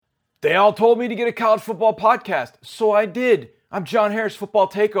They all told me to get a college football podcast, so I did. I'm John Harris, Football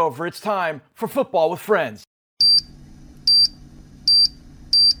Takeover. It's time for Football with Friends.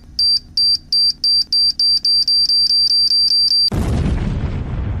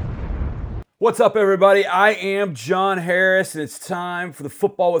 What's up, everybody? I am John Harris, and it's time for the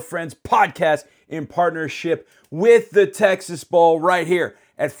Football with Friends podcast in partnership with the Texas Bowl right here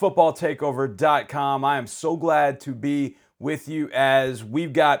at footballtakeover.com. I am so glad to be with you as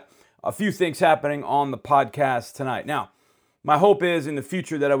we've got a few things happening on the podcast tonight. Now, my hope is in the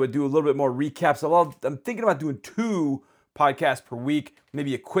future that I would do a little bit more recaps. I'm thinking about doing 2 podcasts per week,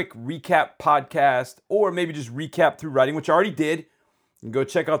 maybe a quick recap podcast, or maybe just recap through writing, which I already did. You can go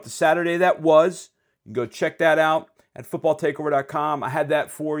check out the Saturday that was. You can go check that out at footballtakeover.com. I had that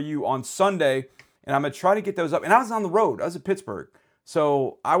for you on Sunday, and I'm going to try to get those up. And I was on the road. I was in Pittsburgh.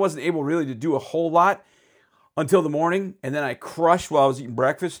 So I wasn't able really to do a whole lot until the morning, and then I crushed while I was eating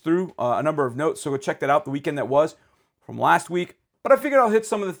breakfast through a number of notes. So go check that out, the weekend that was from last week. But I figured I'll hit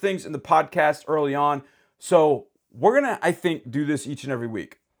some of the things in the podcast early on. So we're going to, I think, do this each and every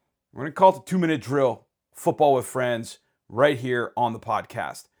week. We're going to call it the 2-minute drill, Football with Friends, right here on the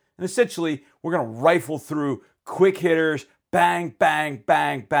podcast. And essentially, we're going to rifle through quick hitters, bang, bang,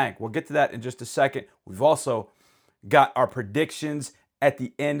 bang, bang. We'll get to that in just a second. We've also got our predictions at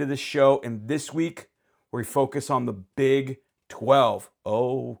the end of the show. And this week, we focus on the Big 12.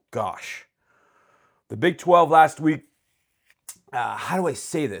 Oh, gosh. The Big 12 last week, how do I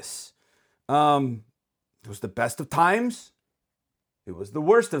say this? It was the best of times. It was the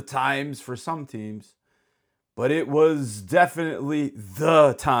worst of times for some teams. But it was definitely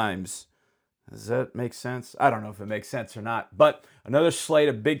the times. Does that make sense? I don't know if it makes sense or not. But another slate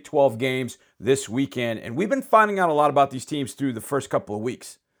of Big 12 games this weekend. And we've been finding out a lot about these teams through the first couple of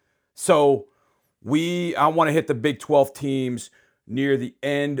weeks. So I want to hit the Big 12 teams near the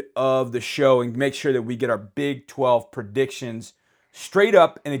end of the show and make sure that we get our Big 12 predictions straight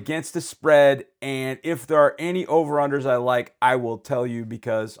up and against the spread. And if there are any over-unders I like, I will tell you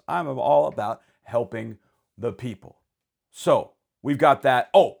because I'm all about helping the people. So we've got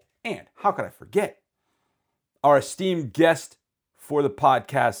that. Oh, and how could I forget? Our esteemed guest for the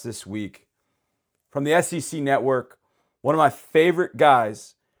podcast this week from the SEC Network, one of my favorite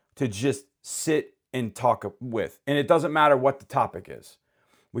guys to just sit and talk with. And it doesn't matter what the topic is.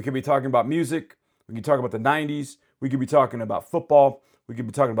 We could be talking about music. We could talk about the 90s. We could be talking about football. We could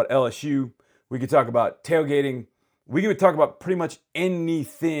be talking about LSU. We could talk about tailgating. We could be talking about pretty much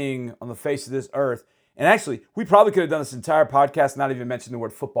anything on the face of this earth. And actually, we probably could have done this entire podcast, not even mention the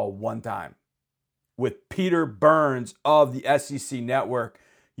word football one time. With Peter Burns of the SEC Network.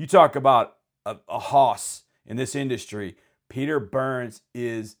 You talk about a hoss in this industry. Peter Burns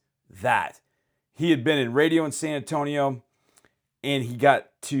is that. He had been in radio in San Antonio, and he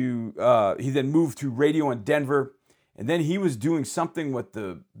then moved to radio in Denver. And then he was doing something with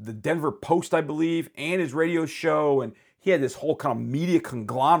the Denver Post, I believe, and his radio show. And he had this whole kind of media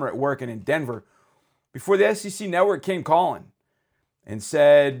conglomerate working in Denver before the SEC Network came calling and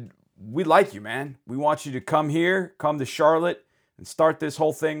said, "We like you, man. We want you to come here, come to Charlotte, and start this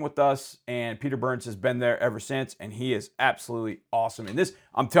whole thing with us." And Peter Burns has been there ever since, and he is absolutely awesome. And this,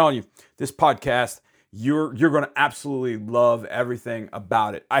 I'm telling you, this podcast, you're going to absolutely love everything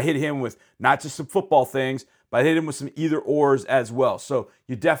about it. I hit him with not just some football things, but I hit him with some either-ors as well. So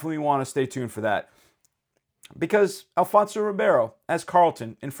you definitely want to stay tuned for that. Because Alfonso Ribeiro, as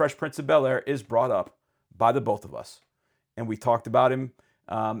Carlton in Fresh Prince of Bel-Air, is brought up by the both of us. And we talked about him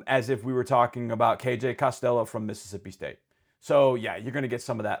as if we were talking about KJ Costello from Mississippi State. So, yeah, you're going to get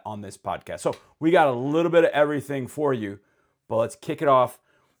some of that on this podcast. So, we got a little bit of everything for you, but let's kick it off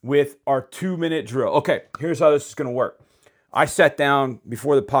with our 2-minute drill. Okay, here's how this is going to work. I sat down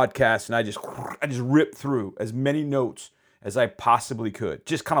before the podcast and I just ripped through as many notes as I possibly could.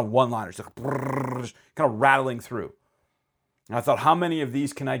 Just kind of one-liners, just kind of rattling through. And I thought, how many of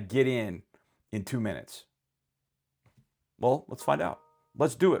these can I get in 2 minutes? Well, let's find out.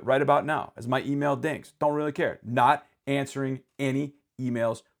 Let's do it right about now as my email dings. Don't really care. Not answering any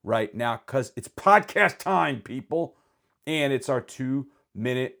emails right now because it's podcast time, people. And it's our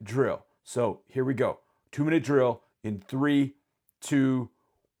 2-minute drill. So here we go. 2-minute drill in 3, 2,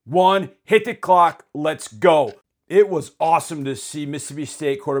 1. Hit the clock. Let's go. It was awesome to see Mississippi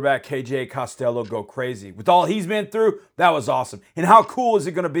State quarterback KJ Costello go crazy. With all he's been through, that was awesome. And how cool is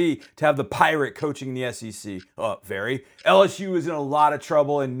it going to be to have the Pirate coaching the SEC? Very. LSU is in a lot of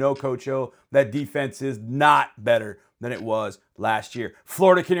trouble, and no Coach O. That defense is not better than it was last year.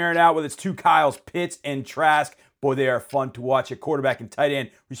 Florida can air it out with its 2 Kyles, Pitts and Trask. Boy, they are fun to watch at quarterback and tight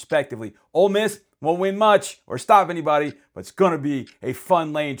end, respectively. Ole Miss, Won't win much or stop anybody, but it's going to be a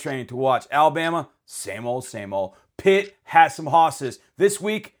fun lane train to watch. Alabama, same old, same old. Pitt has some hosses. This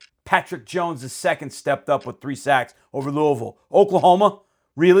week, Patrick Jones II stepped up with 3 sacks over Louisville. Oklahoma,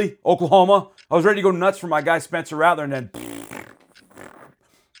 really? Oklahoma? I was ready to go nuts for my guy Spencer Rattler, and then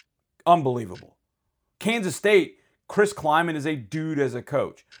unbelievable. Kansas State, Chris Kleiman is a dude as a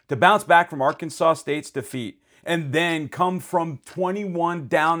coach. To bounce back from Arkansas State's defeat and then come from 21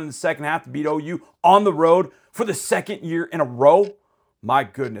 down in the second half to beat OU on the road for the second year in a row, my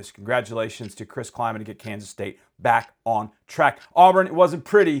goodness, congratulations to Chris Kleiman to get Kansas State back on track. Auburn, it wasn't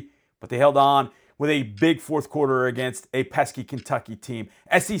pretty, but they held on with a big fourth quarter against a pesky Kentucky team.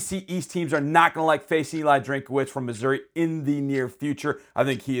 SEC East teams are not going to like facing Eli Drinkowitz from Missouri in the near future. I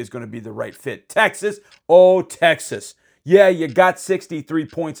think he is going to be the right fit. Texas, oh Texas. Yeah, you got 63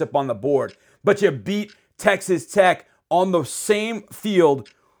 points up on the board, but you beat Texas Tech on the same field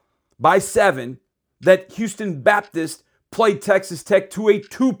by 7 that Houston Baptist played Texas Tech to a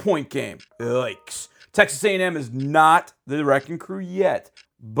 2-point game. Yikes. Texas A&M is not the wrecking crew yet,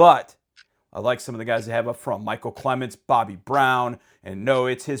 but I like some of the guys they have up front. Michael Clements, Bobby Brown, and no,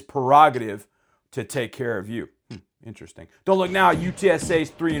 it's his prerogative to take care of you. Interesting. Don't look now.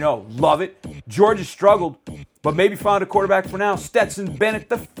 UTSA's 3-0. Love it. Georgia struggled, but maybe found a quarterback for now. Stetson Bennett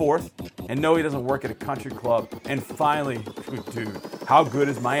the fourth. And no, he doesn't work at a country club. And finally, dude, how good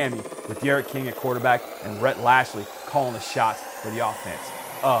is Miami with Derek King at quarterback and Rhett Lashley calling the shots for the offense?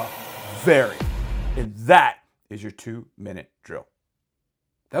 Very. And that is your 2-minute drill.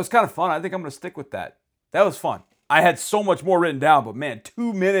 That was kind of fun. I think I'm going to stick with that. That was fun. I had so much more written down, but man,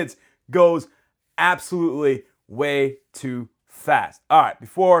 2 minutes goes absolutely way too fast. All right,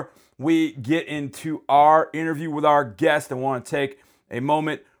 before we get into our interview with our guest, I want to take a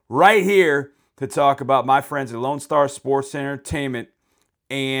moment right here to talk about my friends at Lone Star Sports Entertainment,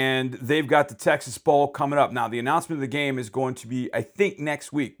 and they've got the Texas Bowl coming up. Now, the announcement of the game is going to be, I think,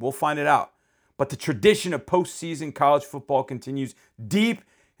 next week. We'll find it out. But the tradition of postseason college football continues deep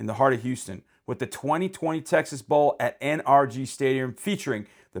in the heart of Houston with the 2020 Texas Bowl at NRG Stadium featuring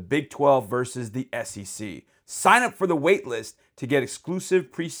the Big 12 versus the SEC. Sign up for the wait list to get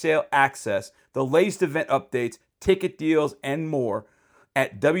exclusive pre-sale access, the latest event updates, ticket deals, and more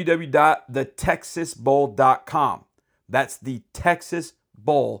at www.thetexasbowl.com. That's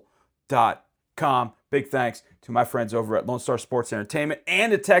thetexasbowl.com. Big thanks to my friends over at Lone Star Sports Entertainment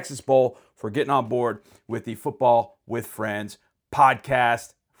and the Texas Bowl for getting on board with the Football with Friends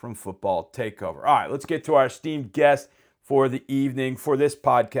podcast from Football Takeover. All right, let's get to our esteemed guest for the evening for this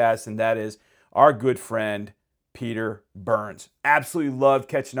podcast, and that is our good friend, Peter Burns. Absolutely loved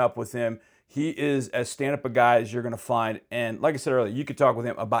catching up with him. He is as stand-up a guy as you're going to find, and like I said earlier, you could talk with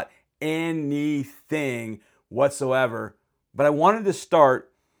him about anything whatsoever, but I wanted to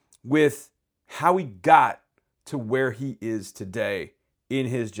start with how he got to where he is today in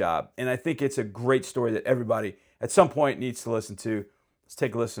his job, and I think it's a great story that everybody at some point needs to listen to. Let's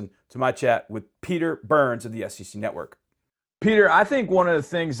take a listen to my chat with Peter Burns of the SEC Network. Peter, I think one of the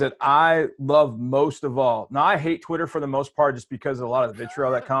things that I love most of all, now I hate Twitter for the most part just because of a lot of the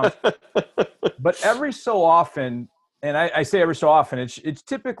vitriol that comes, but every so often, and I say every so often, it's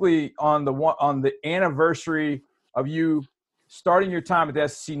typically on the anniversary of you starting your time at the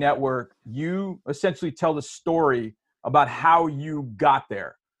SEC Network, you essentially tell the story about how you got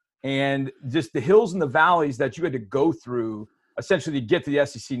there and just the hills and the valleys that you had to go through essentially to get to the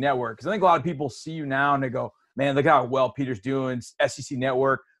SEC Network. Because I think a lot of people see you now and they go, man, look how well Peter's doing, SEC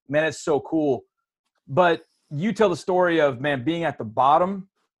Network. Man, it's so cool. But you tell the story of, man, being at the bottom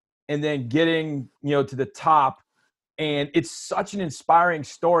and then getting, to the top. And it's such an inspiring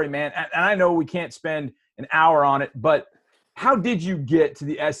story, man. And I know we can't spend an hour on it, but how did you get to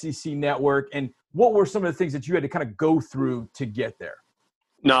the SEC Network? And what were some of the things that you had to kind of go through to get there?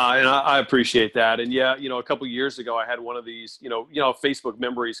 No, and I appreciate that. And yeah, a couple of years ago, I had one of these, Facebook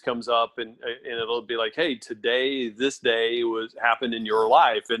memories comes up and it'll be like, hey, today, this day happened in your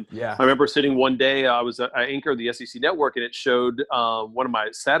life. And yeah. I remember sitting one day, I anchored the SEC Network, and it showed one of my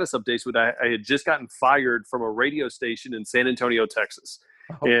status updates with I had just gotten fired from a radio station in San Antonio, Texas,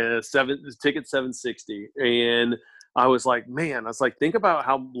 and ticket 760. And I was like, think about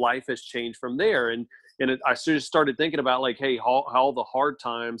how life has changed from there. And I just started thinking about like, hey, how the hard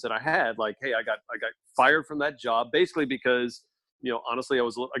times that I had, like, hey, I got fired from that job basically because, honestly,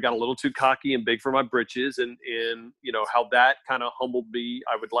 I got a little too cocky and big for my britches, and how that kind of humbled me,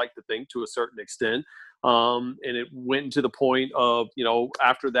 I would like to think, to a certain extent. And it went to the point of,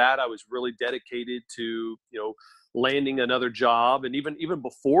 after that, I was really dedicated to, landing another job. And even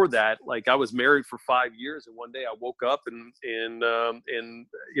before that, like I was married for 5 years, and one day I woke up and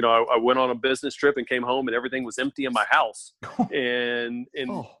I went on a business trip and came home and everything was empty in my house. and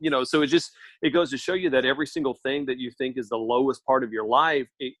so it goes to show you that every single thing that you think is the lowest part of your life,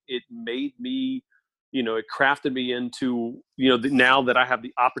 it made me, it crafted me into, now that I have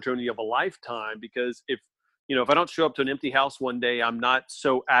the opportunity of a lifetime. Because if I don't show up to an empty house one day, I'm not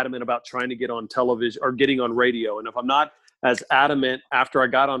so adamant about trying to get on television or getting on radio. And if I'm not as adamant after I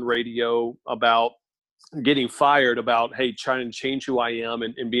got on radio about getting fired about, hey, trying to change who I am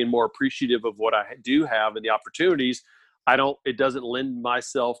and being more appreciative of what I do have and the opportunities, it doesn't lend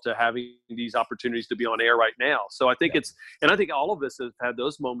myself to having these opportunities to be on air right now. So I think and I think all of us have had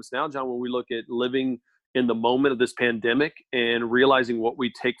those moments now, John, when we look at living in the moment of this pandemic and realizing what we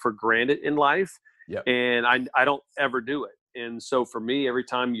take for granted in life. Yep. And I don't ever do it. And so for me, every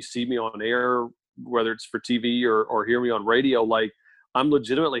time you see me on air, whether it's for TV or hear me on radio, like I'm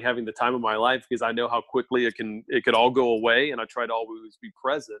legitimately having the time of my life, because I know how quickly it could all go away. And I try to always be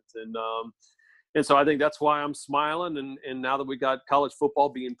present. And so I think that's why I'm smiling. And now that we got college football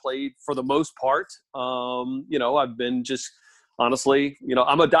being played for the most part, I've been just honestly,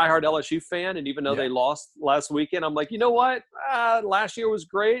 I'm a diehard LSU fan. And even though they lost last weekend, I'm like, you know what? Last year was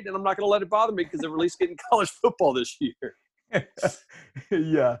great. And I'm not going to let it bother me because they're at least getting college football this year.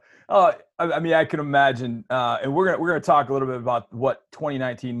 Yeah. I mean, I can imagine. And we're going to talk a little bit about what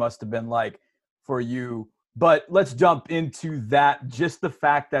 2019 must have been like for you. But let's jump into that. Just the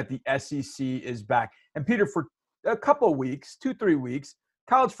fact that the SEC is back. And Peter, for a couple of weeks, 2-3 weeks,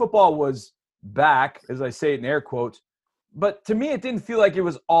 college football was back, as I say it in air quotes. But to me, it didn't feel like it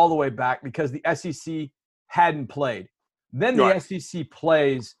was all the way back because the SEC hadn't played. Then the SEC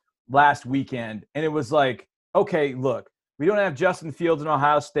plays last weekend, and it was like, okay, look, we don't have Justin Fields in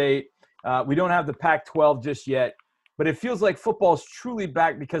Ohio State. We don't have the Pac-12 just yet. But it feels like football is truly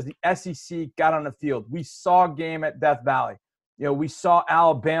back because the SEC got on the field. We saw a game at Death Valley. We saw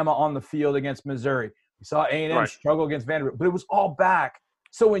Alabama on the field against Missouri. We saw A&M struggle against Vanderbilt. But it was all back.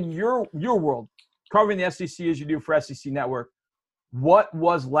 So in your world, covering the SEC as you do for SEC Network, what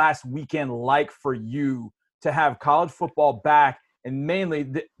was last weekend like for you to have college football back, and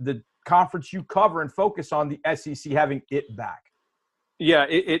mainly the conference you cover and focus on, the SEC, having it back? Yeah,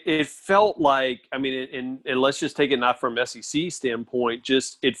 it felt like, I mean, and let's just take it not from SEC standpoint,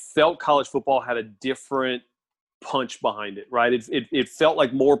 just it felt college football had a different punch behind it, right? It felt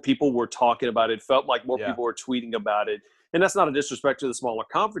like more people were talking about it. It felt like more people were tweeting about it. And that's not a disrespect to the smaller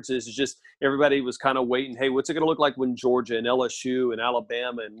conferences. It's just everybody was kind of waiting, hey, what's it going to look like when Georgia and LSU and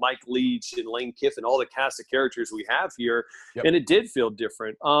Alabama and Mike Leach and Lane Kiffin, all the cast of characters we have here. Yep. And it did feel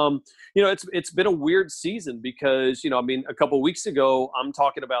different. It's been a weird season because, a couple of weeks ago, I'm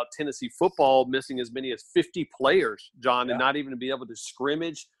talking about Tennessee football missing as many as 50 players, John, and not even to be able to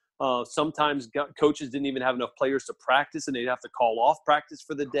scrimmage. Sometimes coaches didn't even have enough players to practice, and they'd have to call off practice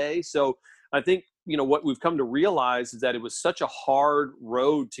for the day. So I think, what we've come to realize is that it was such a hard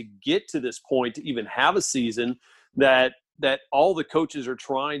road to get to this point to even have a season that all the coaches are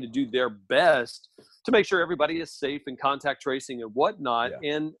trying to do their best to make sure everybody is safe and contact tracing and whatnot.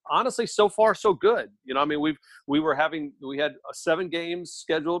 Yeah. And honestly, so far, so good. We had 7 games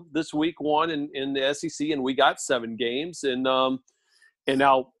scheduled this week, one in the SEC, and we got 7 games. And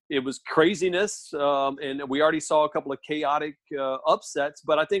now it was craziness, and we already saw a couple of chaotic upsets.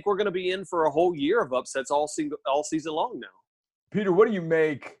 But I think we're going to be in for a whole year of upsets all season long now. Peter, what do you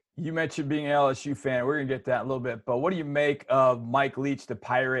make? You mentioned being an LSU fan. We're going to get that in a little bit. But what do you make of Mike Leach, the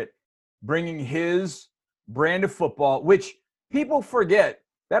Pirate, bringing his brand of football, which people forget,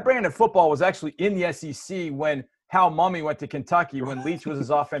 that brand of football was actually in the SEC when Hal Mummy went to Kentucky, when Leach was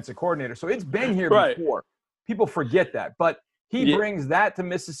his offensive coordinator. So it's been here before. People forget that. But he brings that to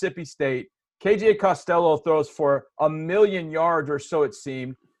Mississippi State. KJ Costello throws for 1,000,000 yards or so, it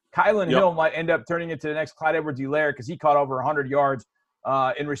seemed. Kylan Hill might end up turning into the next Clyde Edwards-Helaire because he caught over 100 yards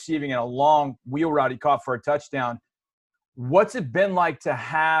in receiving and a long wheel route he caught for a touchdown. What's it been like to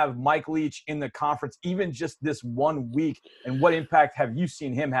have Mike Leach in the conference, even just this 1 week, and what impact have you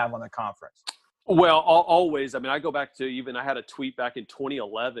seen him have on the conference? Well, always. I mean, I go back to I had a tweet back in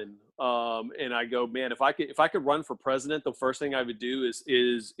 2011, and I go, man, if I could run for president, the first thing I would do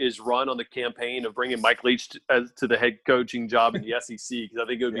is run on the campaign of bringing Mike Leach to the head coaching job in the SEC, because I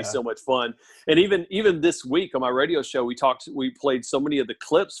think it would be so much fun. And even this week on my radio show, we played so many of the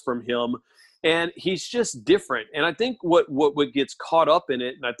clips from him, and he's just different. And I think what gets caught up in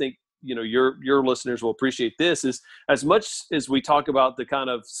it, and I think your listeners will appreciate this, is as much as we talk about the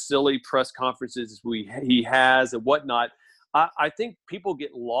kind of silly press conferences he has and whatnot, I think people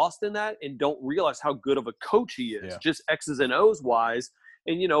get lost in that and don't realize how good of a coach he is, just X's and O's wise.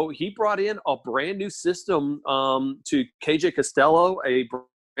 And, he brought in a brand new system to KJ Costello, a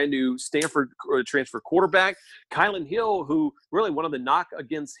brand new Stanford transfer quarterback. Kylan Hill, who really one of the knock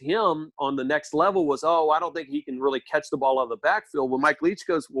against him on the next level was, I don't think he can really catch the ball out of the backfield. Well, Mike Leach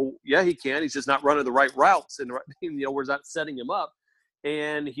goes, well, yeah, he can. He's just not running the right routes. And, we're not setting him up.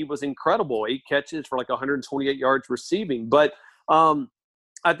 And he was incredible. 8 catches for like 128 yards receiving. But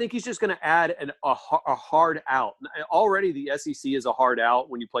I think he's just going to add a hard out. Already the SEC is a hard out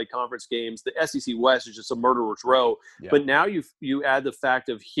when you play conference games. The SEC West is just a murderer's row. Yeah. But now you add the fact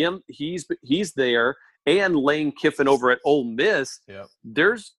of him, he's there, and Lane Kiffin over at Ole Miss. Yep.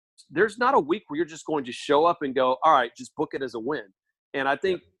 There's not a week where you're just going to show up and go, all right, just book it as a win. And I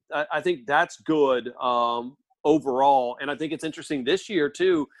think that's good overall. And I think it's interesting this year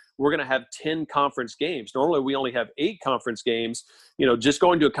too. We're going to have 10 conference games. Normally we only have 8 conference games. Just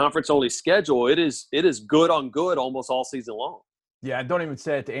going to a conference-only schedule, it is good on good almost all season long. Yeah, and don't even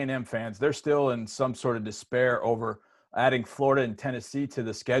say it to A&M fans. They're still in some sort of despair over adding Florida and Tennessee to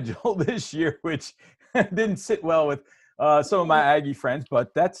the schedule this year, which didn't sit well with some of my Aggie friends.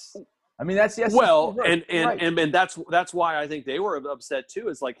 But that's yes. Well, and that's why I think they were upset too.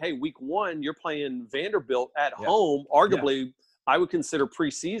 Is like, hey, week 1 you're playing Vanderbilt at home, arguably. Yeah. I would consider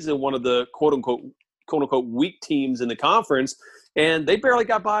preseason one of the quote unquote weak teams in the conference, and they barely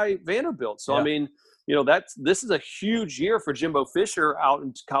got by Vanderbilt. So this is a huge year for Jimbo Fisher out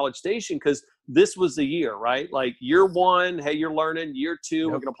in College Station, because this was the year, right? Like year 1, hey, you're learning. Year 2,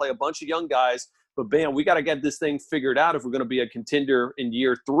 we're going to play a bunch of young guys, but bam, we got to get this thing figured out if we're going to be a contender in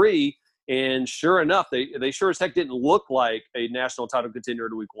year 3. And sure enough, they sure as heck didn't look like a national title contender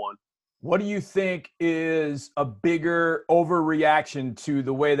in week 1. What do you think is a bigger overreaction to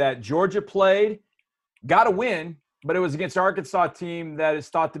the way that Georgia played? Got a win, but it was against an Arkansas team that is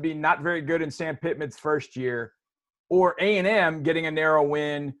thought to be not very good in Sam Pittman's first year, or A&M getting a narrow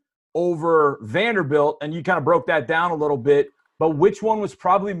win over Vanderbilt, and you kind of broke that down a little bit. But which one was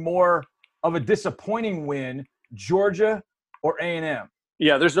probably more of a disappointing win, Georgia or A&M?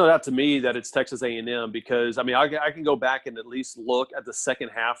 Yeah, there's no doubt to me that it's Texas A&M, because, I can go back and at least look at the second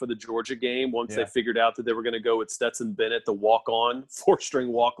half of the Georgia game once they figured out that they were going to go with Stetson Bennett, the walk-on,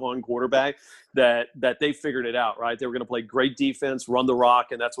 4-string walk-on quarterback, that they figured it out, right? They were going to play great defense, run the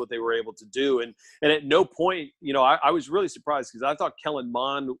rock, and that's what they were able to do. And at no point, I was really surprised, because I thought Kellen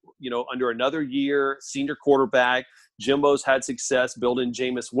Mond, under another year, senior quarterback, Jimbo's had success building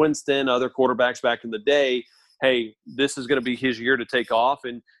Jameis Winston, other quarterbacks back in the day. Hey, this is going to be his year to take off.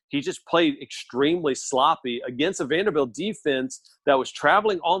 And he just played extremely sloppy against a Vanderbilt defense that was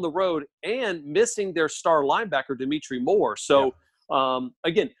traveling on the road and missing their star linebacker, Dimitri Moore. So,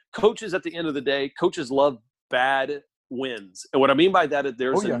 again, coaches at the end of the day, coaches love bad wins. And what I mean by that is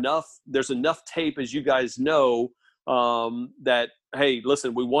there's enough tape, as you guys know, that, hey,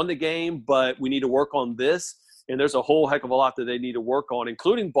 listen, we won the game, but we need to work on this. And there's a whole heck of a lot that they need to work on,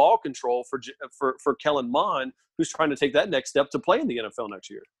 including ball control for Kellen Mond, who's trying to take that next step to play in the NFL next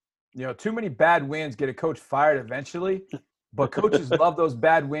year. Too many bad wins get a coach fired eventually, but coaches love those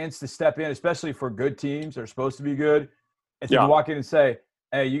bad wins to step in, especially for good teams. They're supposed to be good. And so you walk in and say,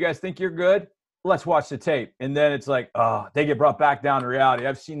 hey, you guys think you're good? Let's watch the tape. And then it's like, they get brought back down to reality.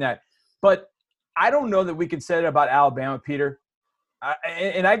 I've seen that. But I don't know that we can say it about Alabama, Peter.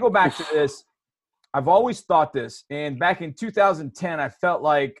 And I go back to this. I've always thought this, and back in 2010, I felt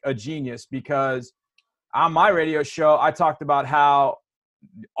like a genius, because on my radio show, I talked about how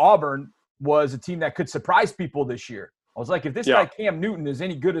Auburn was a team that could surprise people this year. I was like, if this guy Cam Newton is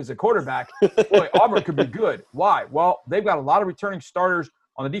any good as a quarterback, boy, Auburn could be good. Why? Well, they've got a lot of returning starters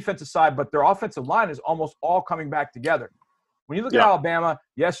on the defensive side, but their offensive line is almost all coming back together. When you look at Alabama,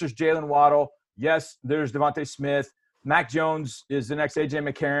 yes, there's Jalen Waddle. Yes, there's Devontae Smith. Mac Jones is the next A.J.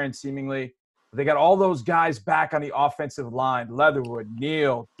 McCarron, seemingly. They got all those guys back on the offensive line, Leatherwood,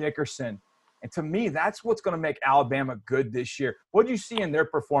 Neal, Dickerson. And to me, that's what's going to make Alabama good this year. What did you see in their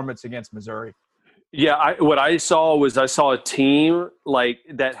performance against Missouri? Yeah, what I saw was a team like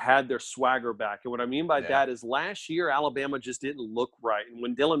that had their swagger back. And what I mean by that is last year Alabama just didn't look right. And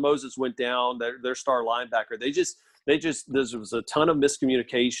when Dylan Moses went down, their star linebacker, there was a ton of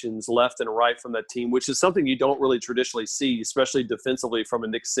miscommunications left and right from that team, which is something you don't really traditionally see, especially defensively from a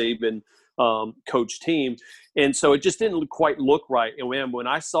Nick Saban coach team. And so it just didn't quite look right. And when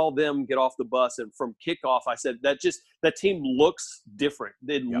I saw them get off the bus and from kickoff, I said that team looks different.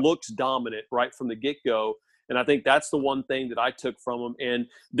 It looks dominant right from the get-go. And I think that's the one thing that I took from them. And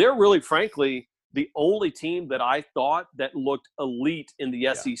they're really, frankly, the only team that I thought that looked elite in the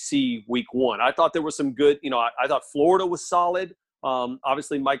SEC week one. I thought there was some good, I thought Florida was solid.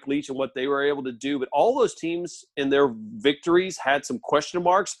 Obviously Mike Leach and what they were able to do, but all those teams in their victories had some question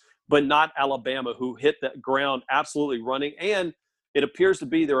marks, but not Alabama, who hit the ground absolutely running. And it appears to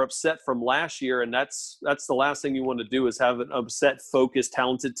be they're upset from last year, and that's the last thing you want to do is have an upset, focused,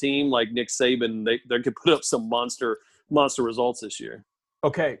 talented team like Nick Saban. They could put up some monster results this year.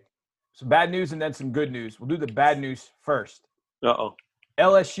 Okay, some bad news and then some good news. We'll do the bad news first. Uh-oh.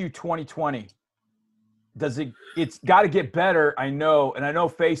 LSU 2020. It's got to get better, I know, and I know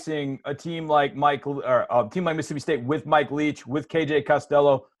facing a team like Mississippi State with Mike Leach, with KJ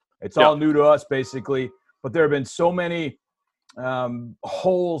Costello, it's all new to us basically. But there have been so many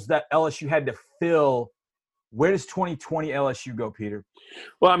holes that LSU had to fill. Where does 2020 LSU go, Peter?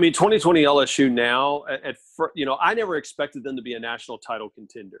 Well, I mean, 2020 LSU now, I never expected them to be a national title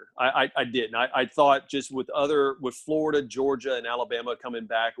contender. I didn't. I thought just with Florida, Georgia, and Alabama coming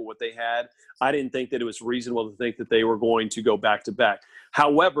back and what they had, I didn't think that it was reasonable to think that they were going to go back to back.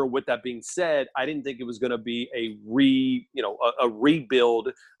 However, with that being said, I didn't think it was going to be a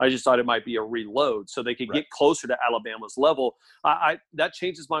rebuild. I just thought it might be a reload so they could get closer to Alabama's level. That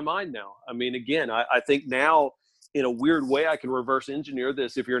changes my mind now. I mean, again, I think now in a weird way I can reverse engineer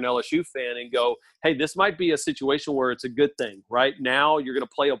this if you're an LSU fan and go, hey, this might be a situation where it's a good thing. Right now you're going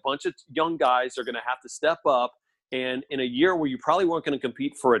to play a bunch of young guys. They're going to have to step up. And in a year where you probably weren't going to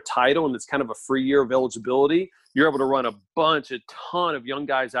compete for a title and it's kind of a free year of eligibility, you're able to run a ton of young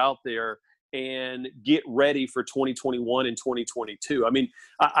guys out there and get ready for 2021 and 2022. I mean,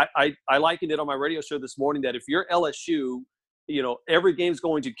 I likened it on my radio show this morning that if you're LSU, every game's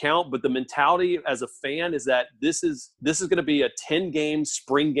going to count, but the mentality as a fan is that this is going to be a 10-game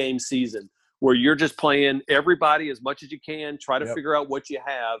spring game season where you're just playing everybody as much as you can, try to figure out what you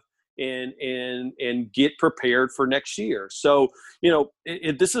have, and get prepared for next year. So,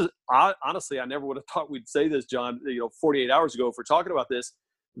 this is honestly, I never would have thought we'd say this, John, 48 hours ago if we're talking about this.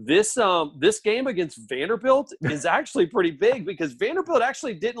 This game against Vanderbilt is actually pretty big because Vanderbilt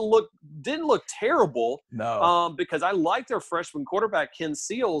actually didn't look terrible. No. Because I like their freshman quarterback, Ken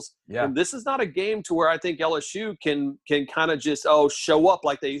Seals. Yeah. And this is not a game to where I think LSU can kind of just show up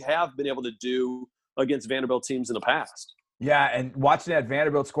like they have been able to do against Vanderbilt teams in the past. Yeah, and watching that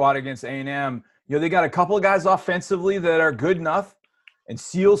Vanderbilt squad against A&M, they got a couple of guys offensively that are good enough, and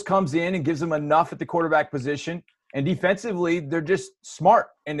Seals comes in and gives them enough at the quarterback position. And defensively, they're just smart,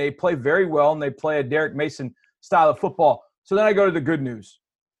 and they play very well, and they play a Derek Mason style of football. So then I go to the good news,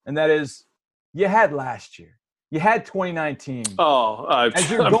 and that is you had last year. You had 2019. Oh, as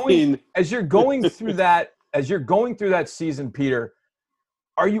you're going through that season, Peter,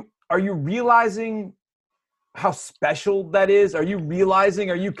 are you realizing how special that is? Are you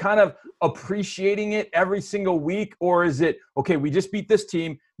kind of appreciating it every single week? Or is it, okay, we just beat this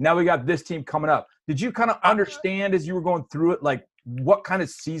team, now we got this team coming up? Did you kind of understand as you were going through it, like what kind of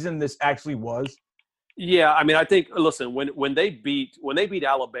season this actually was? Yeah, I mean, I think, listen, when they beat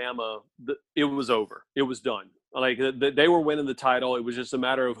Alabama, it was over. It was done. Like they were winning the title. It was just a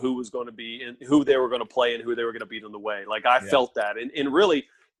matter of who was going to be and who they were going to play and who they were going to beat on the way. Like I felt that. And really,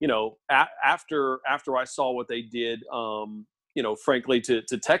 after I saw what they did, frankly, to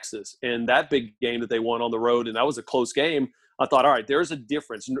Texas and that big game that they won on the road, and that was a close game, I thought, all right, there's a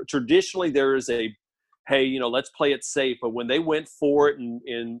difference. Traditionally, there is let's play it safe. But when they went for it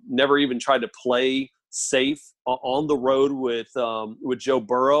and never even tried to play safe on the road with Joe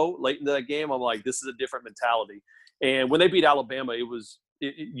Burrow late into that game, I'm like, this is a different mentality. And when they beat Alabama,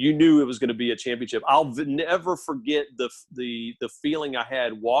 you knew it was going to be a championship. I'll never forget the feeling I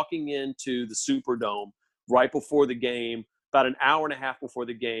had walking into the Superdome right before the game, about an hour and a half before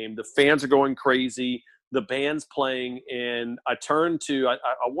the game. The fans are going crazy. The band's playing, and I turned to I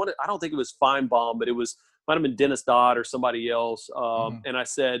don't think it was Feinbaum, but might have been Dennis Dodd or somebody else, and I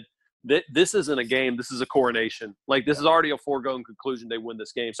said, "This isn't a game. This is a coronation. Like this is already a foregone conclusion. They win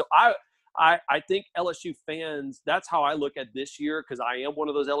this game." So I think LSU fans, that's how I look at this year, because I am one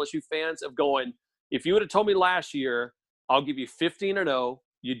of those LSU fans of going, if you would have told me last year, I'll give you 15-0,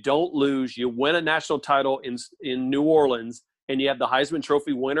 you don't lose, you win a national title in New Orleans, and you have the Heisman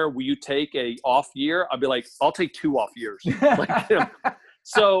Trophy winner, will you take a off year? I'd be like, I'll take 2 off years.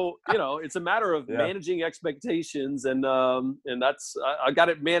 So, it's a matter of managing expectations, and that's I got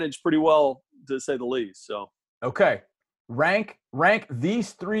it managed pretty well, to say the least. So okay. Rank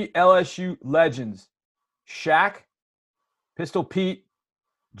these 3 LSU legends: Shaq, Pistol Pete,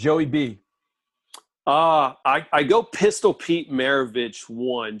 Joey B. I go Pistol Pete Maravich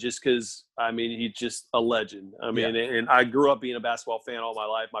one just because I mean he's just a legend. I mean, and I grew up being a basketball fan all my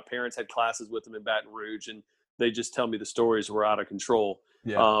life. My parents had classes with him in Baton Rouge, and they just tell me the stories were out of control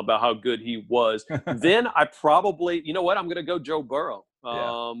about how good he was. Then I probably, you know what, I'm going to go Joe Burrow.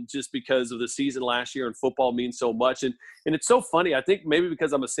 Just because of the season last year and football means so much. And it's so funny. I think maybe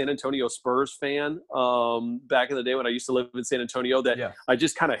because I'm a San Antonio Spurs fan back in the day when I used to live in San Antonio that I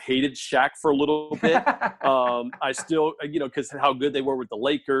just kind of hated Shaq for a little bit. I still, because how good they were with the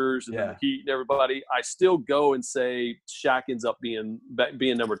Lakers and the Heat and everybody, I still go and say Shaq ends up being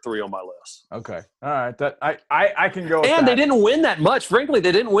number 3 on my list. Okay. All right. That I can go with and that. They didn't win that much. Frankly,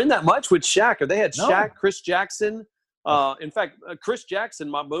 they didn't win that much with Shaq. They had Shaq, Chris Jackson. In fact, Chris Jackson,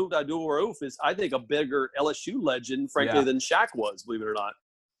 Mahmoud Abdul-Rauf, is, I think, a bigger LSU legend, frankly, than Shaq was, believe it or not.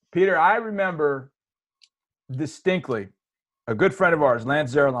 Peter, I remember distinctly a good friend of ours,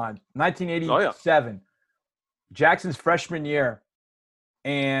 Lance Zerline, 1987, Jackson's freshman year.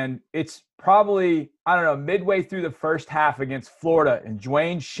 And it's probably, I don't know, midway through the first half against Florida, and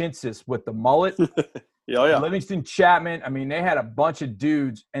Dwayne Shinsis with the mullet, Livingston Chapman. I mean, they had a bunch of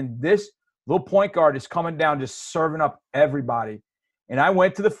dudes, and this little point guard is coming down, just serving up everybody. And I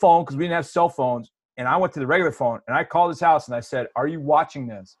went to the phone because we didn't have cell phones, and I went to the regular phone, and I called his house, and I said, "Are you watching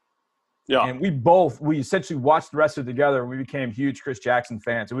this?" Yeah. And we essentially watched the rest of it together, and we became huge Chris Jackson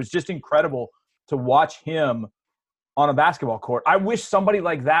fans. It was just incredible to watch him on a basketball court. I wish somebody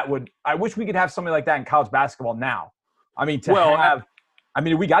like that I wish we could have somebody like that in college basketball now. I mean,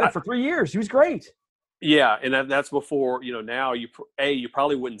 we got it for 3 years. He was great. Yeah, and that's before, now you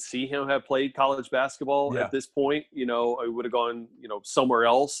probably wouldn't see him have played college basketball at this point. It would have gone, somewhere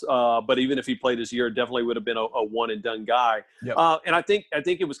else. But even if he played this year, it definitely would have been a one-and-done guy. Yep. And I think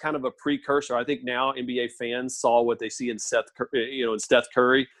it was kind of a precursor. I think now NBA fans saw what they see in Steph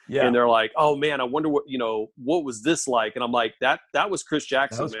Curry, and they're like, oh, man, I wonder what was this like? And I'm like, that was Chris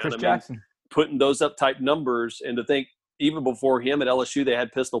Jackson, that was Chris Jackson. Putting those up type numbers, and to think, even before him at LSU, they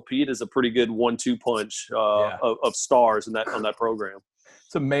had Pistol Pete as a pretty good 1-2 punch of stars on that program.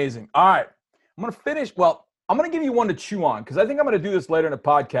 It's amazing. All right. I'm going to finish. Well, I'm going to give you one to chew on because I think I'm going to do this later in the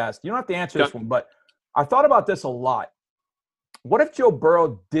podcast. You don't have to answer this one, but I thought about this a lot. What if Joe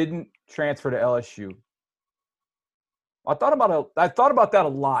Burrow didn't transfer to LSU? I thought about that a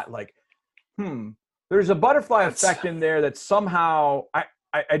lot. Like, there's a butterfly effect in there that somehow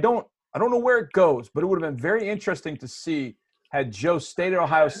I don't know where it goes, but it would have been very interesting to see had Joe stayed at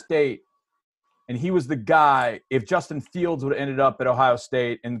Ohio State and he was the guy, if Justin Fields would have ended up at Ohio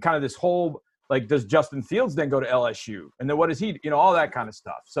State, and kind of this whole, like, does Justin Fields then go to LSU? And then what is he, all that kind of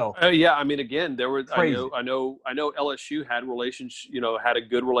stuff. So I mean, again, there was, crazy. I know LSU had had a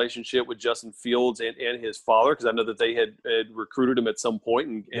good relationship with Justin Fields and his father, because I know that they had recruited him at some point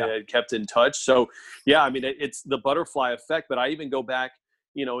and had kept in touch. So, I mean, it's the butterfly effect, but I even go back,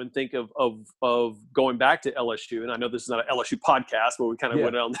 and think of going back to LSU. And I know this is not an LSU podcast, but we kind of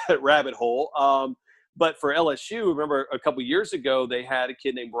went down that rabbit hole. But for LSU, remember a couple years ago, they had a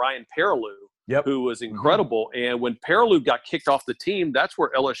kid named Brian Perilou, who was incredible. And when Perilou got kicked off the team, that's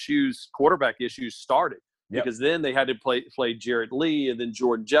where LSU's quarterback issues started. Because then they had to play Jarrett Lee and then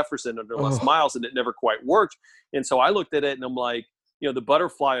Jordan Jefferson under Les Miles, and it never quite worked. And so I looked at it and I'm like, the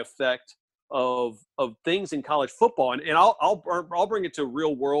butterfly effect of things in college football, and I'll bring it to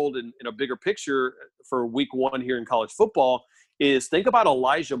real world and in a bigger picture for week 1 here in college football. Is think about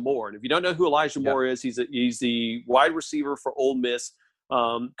Elijah Moore, and if you don't know who Elijah Moore is, he's the wide receiver for Ole Miss.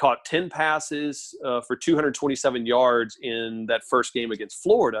 Caught 10 passes for 227 yards in that first game against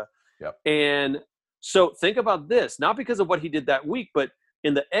Florida. And so think about this, not because of what he did that week, but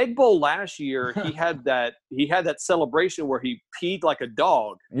in the Egg Bowl last year, he had that celebration where he peed like a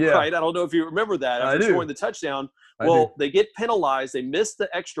dog. Right? I don't know if you remember that after scoring the touchdown. Well, they get penalized. They miss the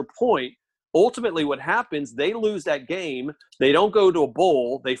extra point. Ultimately, what happens, they lose that game. They don't go to a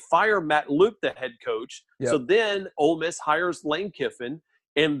bowl. They fire Matt Luke, the head coach. So then Ole Miss hires Lane Kiffin,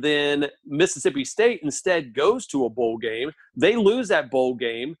 and then Mississippi State instead goes to a bowl game. They lose that bowl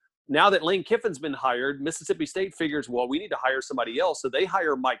game. Now that Lane Kiffin's been hired, Mississippi State figures, well, we need to hire somebody else. So they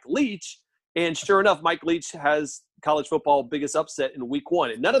hire Mike Leach. And sure enough, Mike Leach has college football biggest upset in week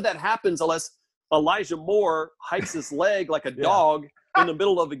 1. And none of that happens unless Elijah Moore hikes his leg like a dog in the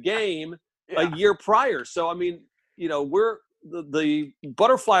middle of a game a year prior. So, I mean, we're the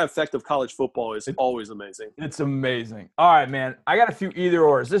butterfly effect of college football is always amazing. It's amazing. All right, man. I got a few either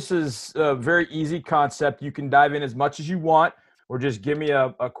ors. This is a very easy concept. You can dive in as much as you want, or just give me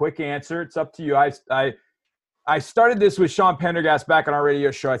a quick answer. It's up to you. I started this with Sean Pendergast back on our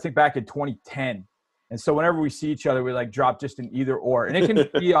radio show, I think back in 2010. And so whenever we see each other, we like drop just an either or. And it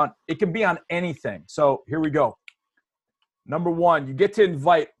can be on anything. So here we go. Number one, you get to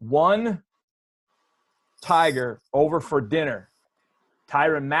invite one Tiger over for dinner.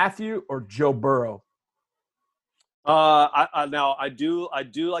 Tyrann Mathieu or Joe Burrow? I do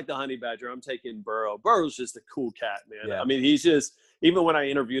like the Honey Badger. I'm taking Burrow. Burrow's just a cool cat, man. Yeah. I mean, he's just, even when I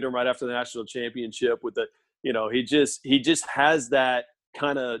interviewed him right after the national championship with the, he just has that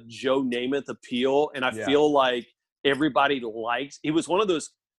kind of Joe Namath appeal. And I feel like everybody he was one of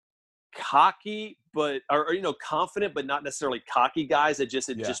those cocky, confident, but not necessarily cocky guys that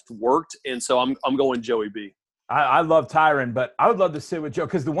just worked. And so I'm going Joey B. I love Tyrann, but I would love to sit with Joe,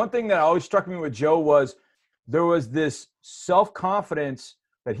 because the one thing that always struck me with Joe was there was this self-confidence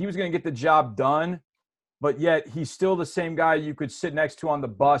that he was going to get the job done, but yet he's still the same guy you could sit next to on the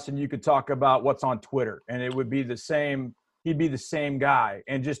bus and you could talk about what's on Twitter, and it would be the same. He'd be the same guy,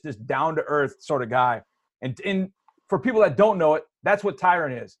 and just this down-to-earth sort of guy. And for people that don't know it, that's what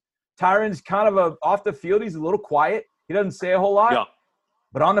Tyrann is. Tyrann's kind of off the field, he's a little quiet. He doesn't say a whole lot. Yeah.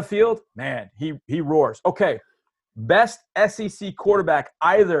 But on the field, man, he roars. Okay. Best SEC quarterback,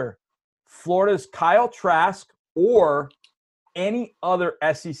 either Florida's Kyle Trask or any other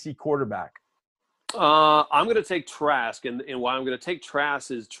SEC quarterback. I'm going to take Trask, and why I'm going to take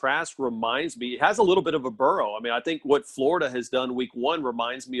Trask is Trask reminds me, it has a little bit of a Burrow. I mean, I think what Florida has done week one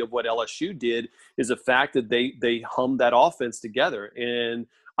reminds me of what LSU did, is the fact that they hummed that offense together. And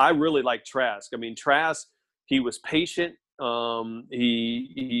I really like Trask. I mean, Trask, he was patient.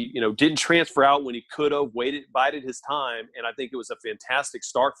 He didn't transfer out when he could have, bided his time. And I think it was a fantastic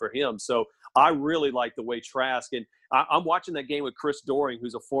start for him. So I really like the way Trask, and I'm watching that game with Chris Doering,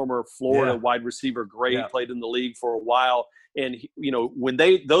 who's a former Florida wide receiver, great, played in the league for a while. And, when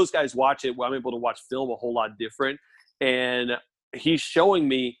those guys watch it, I'm able to watch film a whole lot different. And he's showing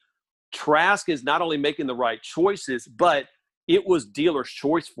me Trask is not only making the right choices, but it was dealer's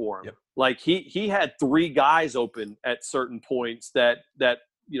choice for him. Yep. Like he had three guys open at certain points that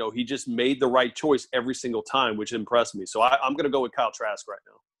he just made the right choice every single time, which impressed me. So I'm going to go with Kyle Trask right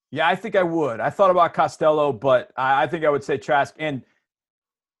now. Yeah, I think I would. I thought about Costello, but I think I would say Trask. And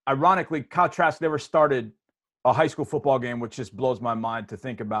ironically, Kyle Trask never started a high school football game, which just blows my mind to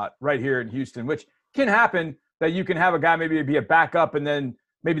think about right here in Houston, which can happen, that you can have a guy maybe be a backup and then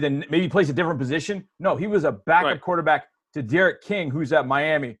maybe he plays a different position. No, he was a backup quarterback to Derek King, who's at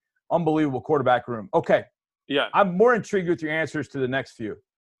Miami. Unbelievable quarterback room. Okay. Yeah. I'm more intrigued with your answers to the next few.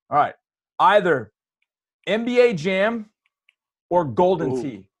 All right. Either NBA Jam or Golden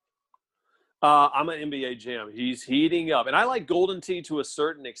Tee. I'm an NBA Jam. He's heating up. And I like Golden Tee to a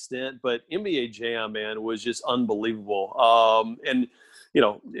certain extent, but NBA Jam, man, was just unbelievable. And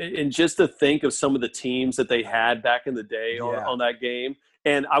just to think of some of the teams that they had back in the day on that game.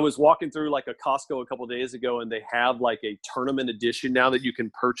 And I was walking through like a Costco a couple of days ago, and they have like a tournament edition now that you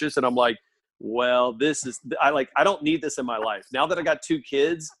can purchase. And I'm like, well, I don't need this in my life. Now that I got two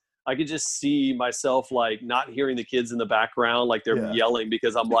kids, I could just see myself like not hearing the kids in the background, like they're yelling,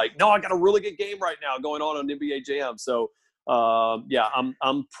 because I'm like, no, I got a really good game right now going on NBA Jam. So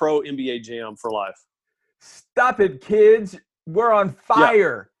I'm pro NBA Jam for life. Stop it, kids. We're on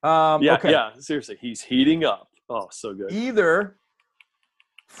fire. Yeah, seriously. He's heating up. Oh, so good. Either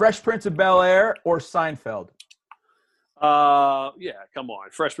Fresh Prince of Bel-Air or Seinfeld. Come on.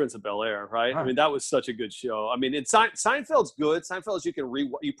 Fresh Prince of Bel-Air, right? I mean, that was such a good show. I mean, Seinfeld's good. Seinfeld's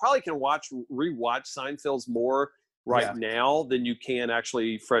you probably can rewatch Seinfeld's more now than you can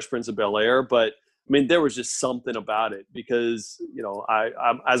actually Fresh Prince of Bel-Air. But I mean, there was just something about it because,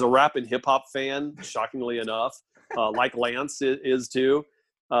 I'm as a rap and hip hop fan, shockingly enough, like Lance is too.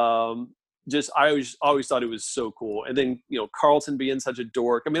 I always thought it was so cool. And then, Carlton being such a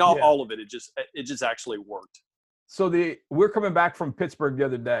dork. I mean, all of it, it just actually worked. So we're coming back from Pittsburgh the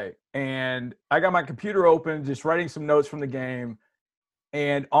other day, and I got my computer open, just writing some notes from the game.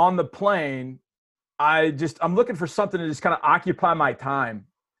 And on the plane, I'm looking for something to just kind of occupy my time.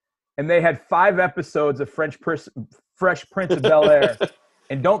 And they had 5 episodes of Fresh Prince of Bel-Air.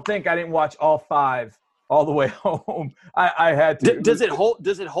 And don't think I didn't watch all 5 all the way home. I had to. Does it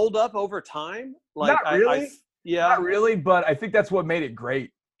hold up over time? Like, not really. Not really, but I think that's what made it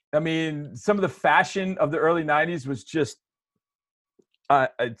great. I mean, some of the fashion of the early 90s was just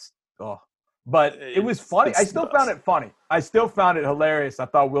but it was funny. I still found it funny. I still found it hilarious. I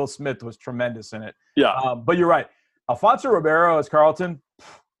thought Will Smith was tremendous in it. Yeah. But you're right. Alfonso Ribeiro as Carlton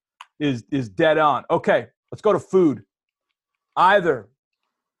is dead on. Okay, let's go to food.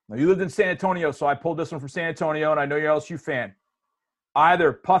 Now, you lived in San Antonio, so I pulled this one from San Antonio, and I know you're an LSU fan.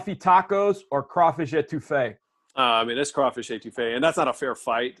 Either puffy tacos or crawfish etouffee. I mean, it's crawfish etouffee, and that's not a fair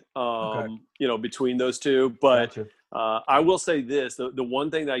fight, Okay, between those two. But gotcha. I will say this: the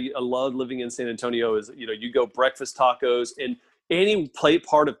one thing that I love living in San Antonio is, you go breakfast tacos, and any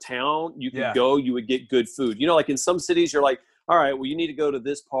part of town you could Yeah, go, you would get good food. Like in some cities, you're like, all right, well, you need to go to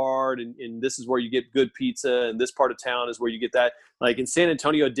this part, and this is where you get good pizza, and this part of town is where you get that. Like in San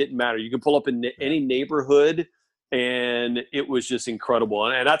Antonio, it didn't matter. You could pull up in yeah. any neighborhood, and it was just incredible.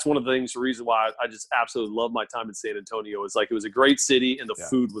 And that's one of the things, the reason why I just absolutely love my time in San Antonio. Is like, it was a great city, and the Yeah.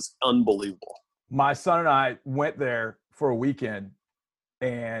 food was unbelievable. My son and I went there for a weekend,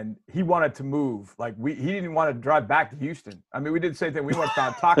 and he wanted to move. Like he didn't want to drive back to Houston. I mean, we did the same thing. We went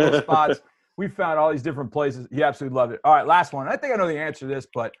found taco spots. We found all these different places. He absolutely loved it. All right, last one. I think I know the answer to this,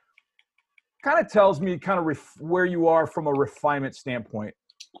 but kind of tells me where you are from a refinement standpoint.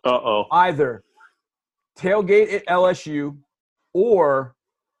 Uh-oh. Either tailgate at LSU or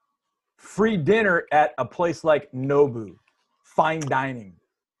free dinner at a place like Nobu, fine dining.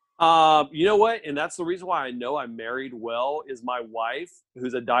 You know what? And that's the reason why I know I married well, is my wife,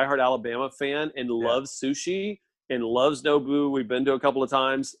 who's a diehard Alabama fan and loves sushi and loves Nobu. We've been to a couple of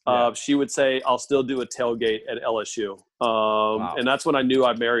times. She would say, I'll still do a tailgate at LSU. Wow. And that's when I knew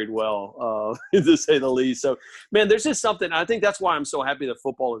I married well, to say the least. So, man, there's just something. I think that's why I'm so happy that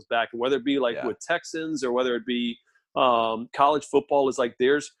football is back. And whether it be with Texans, or whether it be college football, is like,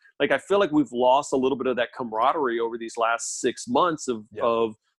 I feel like we've lost a little bit of that camaraderie over these last 6 months of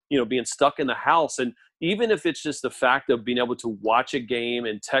being stuck in the house. And even if it's just the fact of being able to watch a game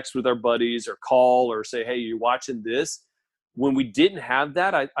and text with our buddies, or call, or say, hey, you're watching this. When we didn't have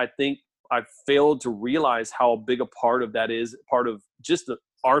that, I think I failed to realize how big a part of that is part of just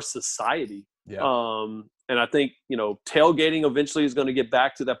our society. Yeah. And I think, tailgating eventually is going to get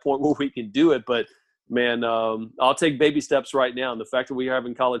back to that point where we can do it. But man, I'll take baby steps right now. And the fact that we are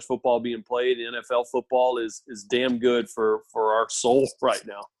having college football being played, NFL football is damn good for our soul right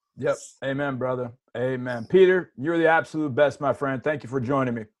now. Yep. Amen, brother. Amen. Peter, you're the absolute best, my friend. Thank you for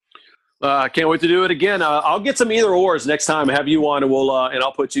joining me. I can't wait to do it again. I'll get some either ors next time. Have you on, and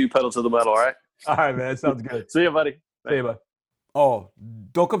I'll put you pedal to the metal. All right. All right, man. Sounds good. See you, buddy. See you, bud. Oh,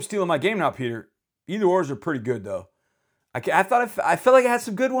 don't come stealing my game now, Peter. Either ors are pretty good, though. I felt like I had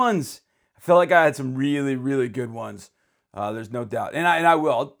some good ones. I felt like I had some really, really good ones. There's no doubt, and I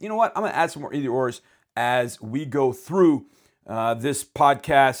will. You know what? I'm gonna add some more either ors as we go through this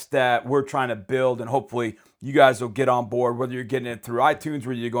podcast that we're trying to build, and hopefully you guys will get on board, whether you're getting it through iTunes,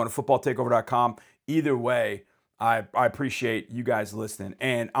 whether you're going to footballtakeover.com. Either way, I appreciate you guys listening.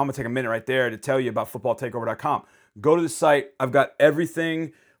 And I'm going to take a minute right there to tell you about footballtakeover.com. Go to the site. I've got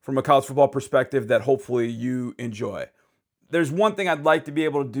everything from a college football perspective that hopefully you enjoy. There's one thing I'd like to be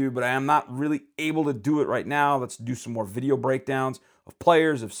able to do, but I am not really able to do it right now. Let's do some more video breakdowns of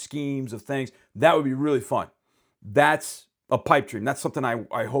players, of schemes, of things. That would be really fun. That's a pipe dream. That's something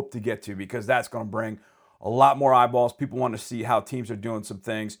I hope to get to, because that's going to bring a lot more eyeballs. People want to see how teams are doing some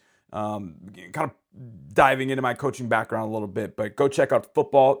things. Kind of diving into my coaching background a little bit, but go check out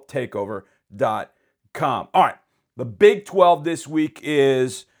footballtakeover.com. All right, the Big 12 this week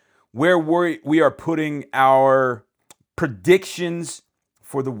is where we are putting our predictions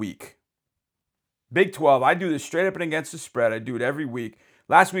for the week. Big 12, I do this straight up and against the spread. I do it every week.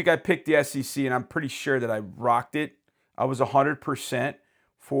 Last week I picked the SEC, and I'm pretty sure that I rocked it. I was 100%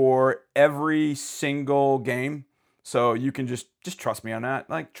 for every single game. So you can just trust me on that.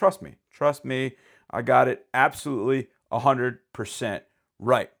 Like, trust me. I got it absolutely 100%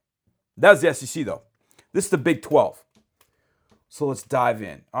 right. That was the SEC, though. This is the Big 12. So let's dive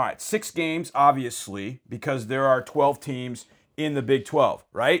in. All right, 6 games, obviously, because there are 12 teams in the Big 12,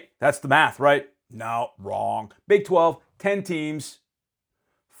 right? That's the math, right? No, wrong. Big 12, 10 teams,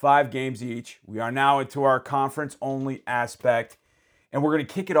 5 games each. We are now into our conference-only aspect, and we're going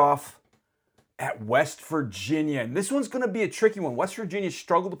to kick it off at West Virginia. And this one's going to be a tricky one. West Virginia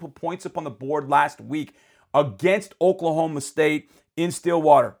struggled to put points up on the board last week against Oklahoma State in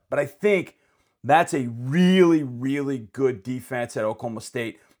Stillwater. But I think that's a really, really good defense at Oklahoma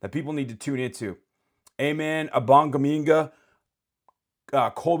State that people need to tune into. Amen Abangaminga,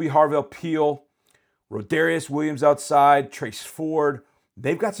 Colby Harvell-Peel, Rodarius Williams outside, Trace Ford.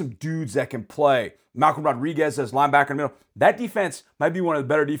 They've got some dudes that can play. Malcolm Rodriguez as linebacker in the middle. That defense might be one of the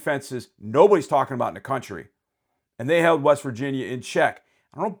better defenses nobody's talking about in the country. And they held West Virginia in check.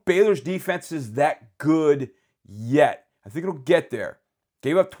 I don't know if Baylor's defense is that good yet. I think it'll get there.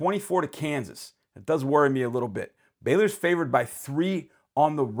 Gave up 24 to Kansas. It does worry me a little bit. Baylor's favored by 3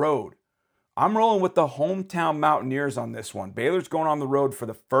 on the road. I'm rolling with the hometown Mountaineers on this one. Baylor's going on the road for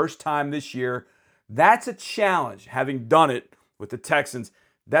the first time this year. That's a challenge, having done it with the Texans.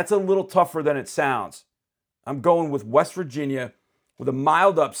 That's a little tougher than it sounds. I'm going with West Virginia with a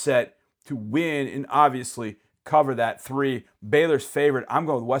mild upset to win and obviously cover that 3. Baylor's favorite. I'm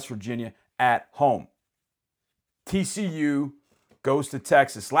going with West Virginia at home. TCU goes to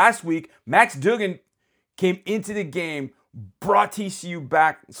Texas. Last week, Max Duggan came into the game, brought TCU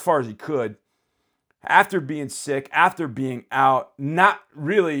back as far as he could. After being sick, after being out, not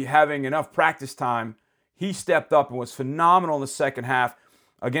really having enough practice time, he stepped up and was phenomenal in the second half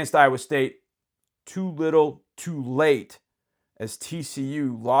against Iowa State. Too little, too late, as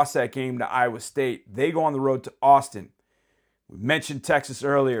TCU lost that game to Iowa State. They go on the road to Austin. We mentioned Texas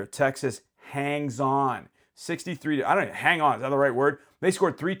earlier. Texas hangs on. 63, I don't even, hang on, is that the right word? They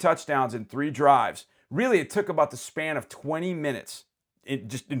scored 3 touchdowns in 3 drives. Really, it took about the span of 20 minutes,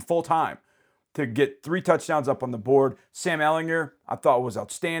 just in full time, to get 3 touchdowns up on the board. Sam Ehlinger, I thought was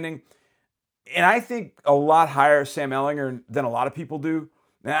outstanding. And I think a lot higher Sam Ehlinger than a lot of people do.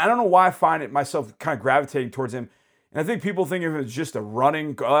 And I don't know why I find it myself kind of gravitating towards him. And I think people think of him as just a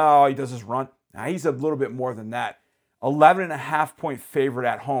running, oh, he does this run. Now, he's a little bit more than that. 11.5-point favorite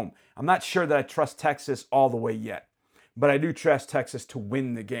at home. I'm not sure that I trust Texas all the way yet, but I do trust Texas to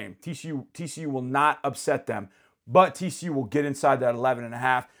win the game. TCU will not upset them, but TCU will get inside that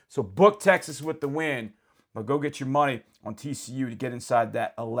 11.5. So book Texas with the win, but go get your money on TCU to get inside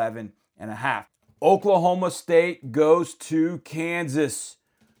that 11.5. Oklahoma State goes to Kansas.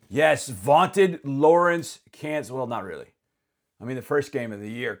 Yes, vaunted Lawrence, Kansas. Well, not really. I mean, the first game of the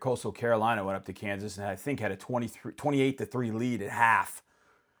year, Coastal Carolina went up to Kansas and I think had a 28-3 lead at half.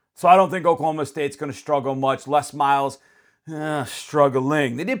 So I don't think Oklahoma State's going to struggle much. Les Miles,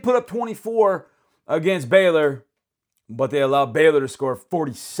 struggling. They did put up 24 against Baylor, but they allowed Baylor to score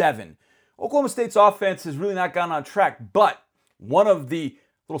 47. Oklahoma State's offense has really not gotten on track, but one of the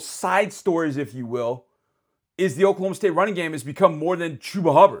little side stories, if you will, is the Oklahoma State running game has become more than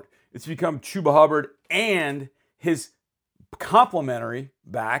Chuba Hubbard. It's become Chuba Hubbard and his complementary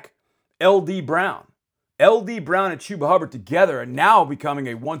back, L.D. Brown. L.D. Brown and Chuba Hubbard together are now becoming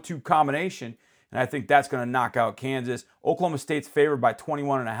a 1-2 combination, and I think that's going to knock out Kansas. Oklahoma State's favored by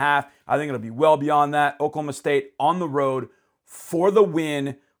 21.5. I think it'll be well beyond that. Oklahoma State on the road for the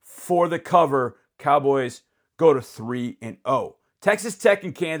win, for the cover. Cowboys go to 3-0. Texas Tech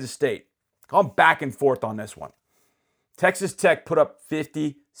and Kansas State. I'm back and forth on this one. Texas Tech put up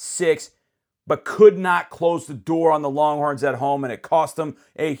 56, but could not close the door on the Longhorns at home, and it cost them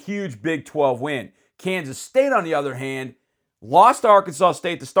a huge Big 12 win. Kansas State, on the other hand, lost to Arkansas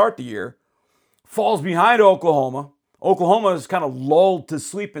State to start the year, falls behind Oklahoma. Oklahoma is kind of lulled to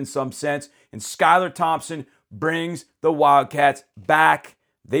sleep in some sense, and Skylar Thompson brings the Wildcats back.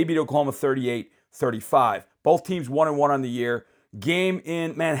 They beat Oklahoma 38-35. Both teams 1-1 on the year. Game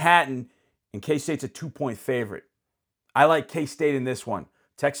in Manhattan, and K-State's a 2-point favorite. I like K-State in this one.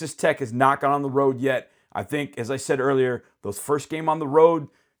 Texas Tech has not gone on the road yet. I think, as I said earlier, those first game on the road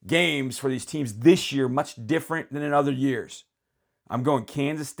games for these teams this year much different than in other years. I'm going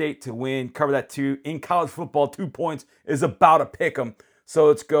Kansas State to win, cover that 2. In college football, 2 points is about a pick 'em. So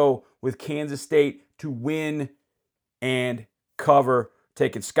let's go with Kansas State to win and cover,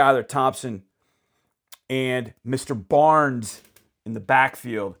 taking Skylar Thompson and Mr. Barnes in the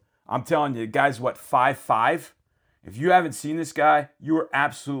backfield. I'm telling you, the guy's 5'5"? If you haven't seen this guy, you are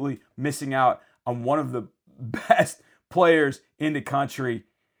absolutely missing out on one of the best players in the country,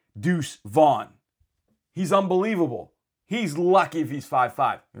 Deuce Vaughn. He's unbelievable. He's lucky if he's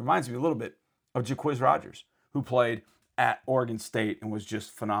 5'5". It reminds me a little bit of Jaquiz Rogers, who played at Oregon State and was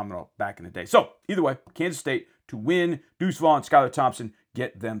just phenomenal back in the day. So, either way, Kansas State to win. Deuce Vaughn, Skylar Thompson,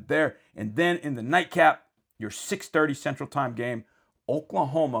 get them there. And then in the nightcap, your 6:30 Central Time game,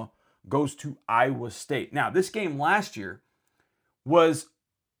 Oklahoma goes to Iowa State. Now, this game last year was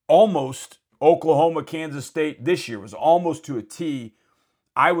almost Oklahoma-Kansas State. This year was almost to a T.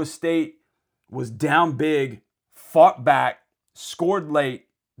 Iowa State was down big, fought back, scored late,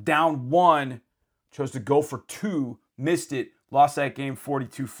 down 1, chose to go for 2, missed it, lost that game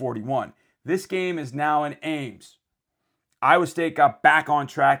 42-41. This game is now in Ames. Iowa State got back on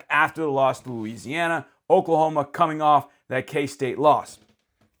track after the loss to Louisiana. Oklahoma coming off that K-State loss.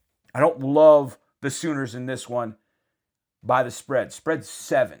 I don't love the Sooners in this one by the spread. Spread's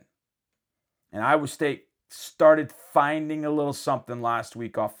 7. And Iowa State started finding a little something last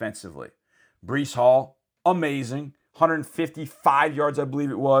week offensively. Breece Hall, amazing. 155 yards, I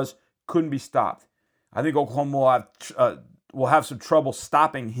believe it was. Couldn't be stopped. I think Oklahoma will have some trouble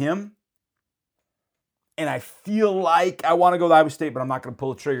stopping him. And I feel like I want to go to Iowa State, but I'm not going to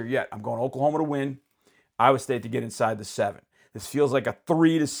pull the trigger yet. I'm going Oklahoma to win, Iowa State to get inside the 7. This feels like a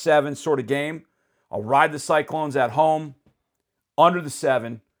 3-7 sort of game. I'll ride the Cyclones at home, under the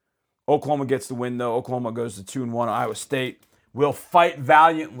 7. Oklahoma gets the win, though. Oklahoma goes to 2-1. Iowa State will fight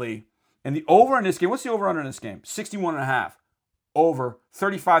valiantly. And the over in this game, what's the over-under in this game? 61.5. Over.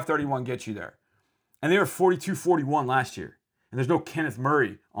 35-31 gets you there. And they were 42-41 last year. And there's no Kenneth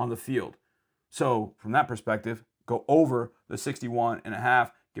Murray on the field. So from that perspective, go over the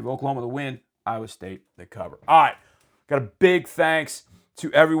 61.5. Give Oklahoma the win. Iowa State the cover. All right. Got a big thanks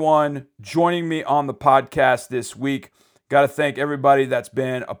to everyone joining me on the podcast this week. Got to thank everybody that's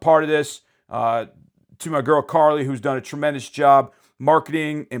been a part of this. To my girl Carly, who's done a tremendous job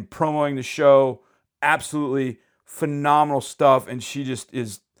marketing and promoting the show. Absolutely phenomenal stuff. And she just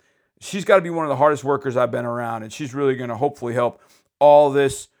is, she's got to be one of the hardest workers I've been around. And she's really going to hopefully help all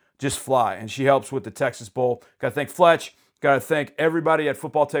this just fly. And she helps with the Texas Bowl. Got to thank Fletch. Got to thank everybody at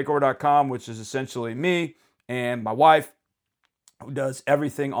footballtakeover.com, which is essentially me and my wife, who does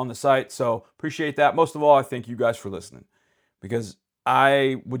everything on the site. So appreciate that. Most of all, I thank you guys for listening, because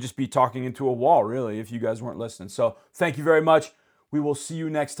I would just be talking into a wall, really, if you guys weren't listening. So thank you very much. We will see you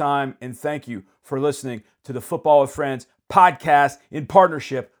next time, and thank you for listening to the Football with Friends podcast in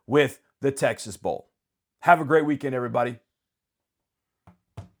partnership with the Texas Bowl. Have a great weekend, everybody.